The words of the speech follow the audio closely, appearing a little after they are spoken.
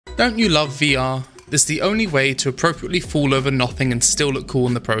Don't you love VR? It's the only way to appropriately fall over nothing and still look cool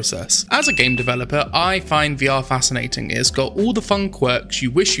in the process. As a game developer, I find VR fascinating. It's got all the fun quirks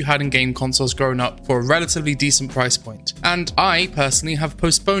you wish you had in game consoles growing up for a relatively decent price point. And I personally have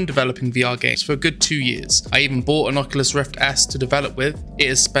postponed developing VR games for a good 2 years. I even bought an Oculus Rift S to develop with. It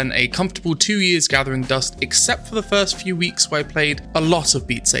has spent a comfortable 2 years gathering dust, except for the first few weeks where I played a lot of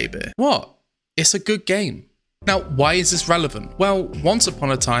Beat Saber. What? It's a good game. Now, why is this relevant? Well, once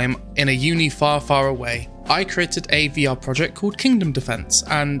upon a time, in a uni far, far away, I created a VR project called Kingdom Defense,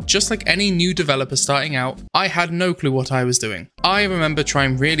 and just like any new developer starting out, I had no clue what I was doing. I remember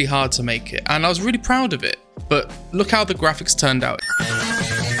trying really hard to make it, and I was really proud of it, but look how the graphics turned out.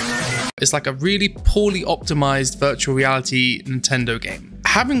 It's like a really poorly optimized virtual reality Nintendo game.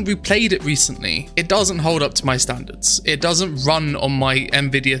 Having replayed it recently, it doesn't hold up to my standards. It doesn't run on my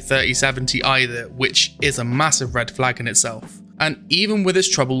Nvidia 3070 either, which is a massive red flag in itself. And even with its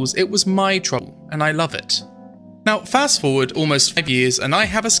troubles, it was my trouble, and I love it. Now, fast forward almost 5 years and I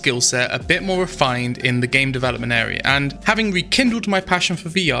have a skill set a bit more refined in the game development area, and having rekindled my passion for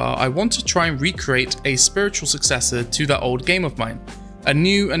VR, I want to try and recreate a spiritual successor to that old game of mine. A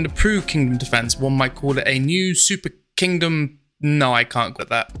new and improved Kingdom Defense, one might call it a new Super Kingdom. No, I can't get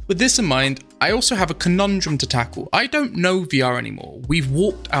that. With this in mind, I also have a conundrum to tackle. I don't know VR anymore. We've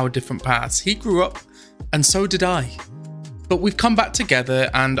walked our different paths. He grew up, and so did I. But we've come back together,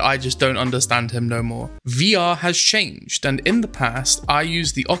 and I just don't understand him no more. VR has changed, and in the past, I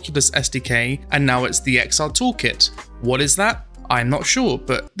used the Oculus SDK, and now it's the XR Toolkit. What is that? I'm not sure,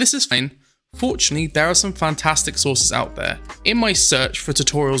 but this is fine. Fortunately, there are some fantastic sources out there. In my search for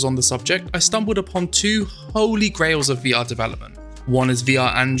tutorials on the subject, I stumbled upon two holy grails of VR development. One is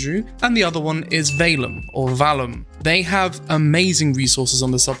VR Andrew, and the other one is Valum, or Valum. They have amazing resources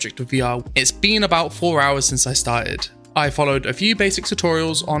on the subject of VR. It's been about 4 hours since I started. I followed a few basic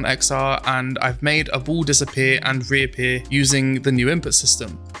tutorials on XR, and I've made a ball disappear and reappear using the new input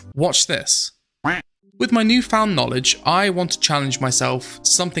system. Watch this. With my newfound knowledge, I want to challenge myself to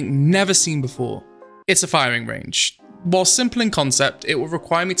something never seen before. It's a firing range. While simple in concept, it will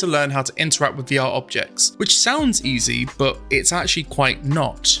require me to learn how to interact with VR objects, which sounds easy, but it's actually quite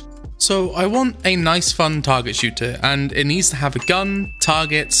not. So I want a nice fun target shooter, and it needs to have a gun,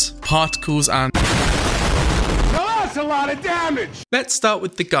 targets, particles, and a lot of damage. Let's start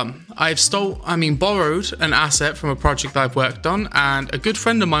with the gun. Borrowed an asset from a project that I've worked on, and a good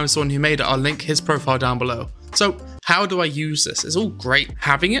friend of mine was the one who made it. I'll link his profile down below. So how do I use this? It's all great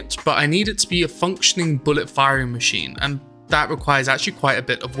having it, but I need it to be a functioning bullet firing machine, and that requires actually quite a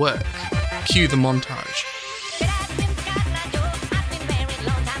bit of work. Cue the montage.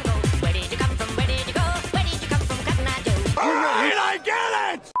 Alright, I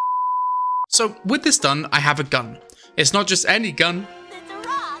get it! So with this done, I have a gun. It's not just any gun.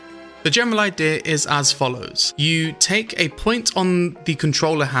 The general idea is as follows. You take a point on the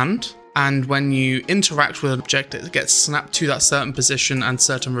controller hand, and when you interact with an object, it gets snapped to that certain position and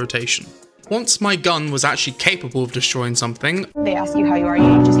certain rotation. Once my gun was actually capable of destroying something, they ask you how you are,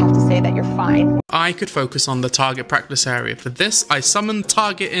 you just have to say that you're fine. I could focus on the target practice area. For this, I summoned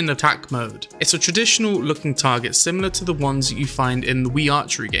target in attack mode. It's a traditional looking target similar to the ones you find in the Wii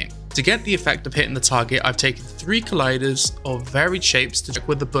archery game. To get the effect of hitting the target, I've taken 3 colliders of varied shapes to check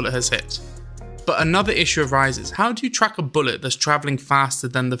where the bullet has hit. But another issue arises. How do you track a bullet that's traveling faster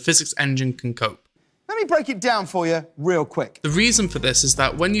than the physics engine can cope? Let me break it down for you real quick. The reason for this is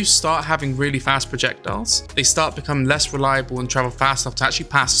that when you start having really fast projectiles, they start becoming less reliable and travel fast enough to actually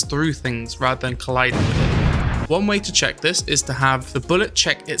pass through things rather than colliding with it. One way to check this is to have the bullet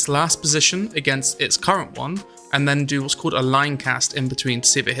check its last position against its current one, and then do what's called a line cast in between to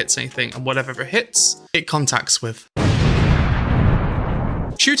see if it hits anything, and whatever it hits, it contacts with.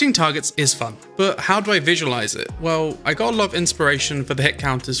 Shooting targets is fun, but how do I visualize it? Well, I got a lot of inspiration for the hit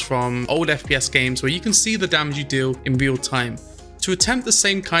counters from old FPS games where you can see the damage you deal in real time. To attempt the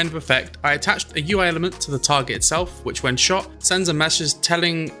same kind of effect, I attached a UI element to the target itself, which when shot, sends a message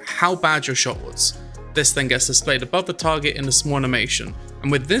telling how bad your shot was. This then gets displayed above the target in a small animation,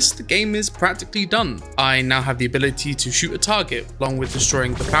 and with this, the game is practically done. I now have the ability to shoot a target, along with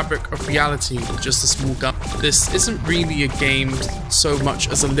destroying the fabric of reality with just a small gun. This isn't really a game so much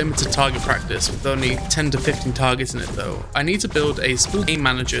as a limited target practice, with only 10 to 15 targets in it though. I need to build a small game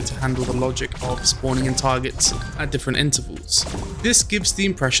manager to handle the logic of spawning in targets at different intervals. This gives the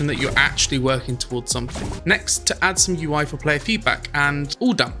impression that you're actually working towards something. Next, to add some UI for player feedback, and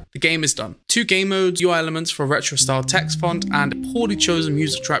all done. The game is done. 2 game modes, UI elements for a retro style text font, and a poorly chosen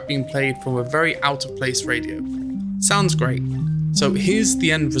music track being played from a very out of place radio. Sounds great. So here's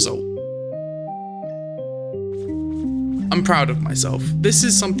the end result. I'm proud of myself. This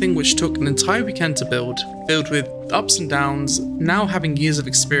is something which took an entire weekend to build, filled with ups and downs. Now having years of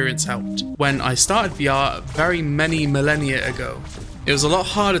experience helped. When I started VR very many millennia ago, it was a lot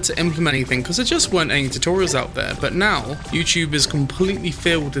harder to implement anything because there just weren't any tutorials out there, but now YouTube is completely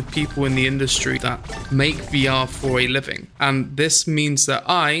filled with people in the industry that make VR for a living. And this means that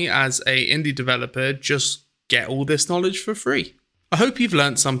I, as an indie developer, just get all this knowledge for free. I hope you've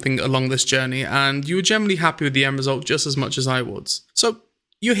learned something along this journey and you were generally happy with the end result just as much as I was. So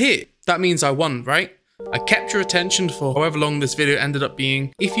you're here. That means I won, right? I kept your attention for however long this video ended up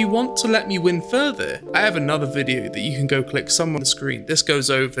being. If you want to let me win further, I have another video that you can go click somewhere on the screen. This goes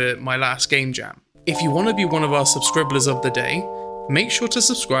over my last game jam. If you want to be one of our subscribers of the day, make sure to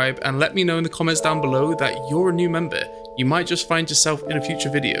subscribe and let me know in the comments down below that you're a new member. You might just find yourself in a future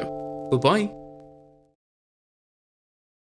video. Goodbye.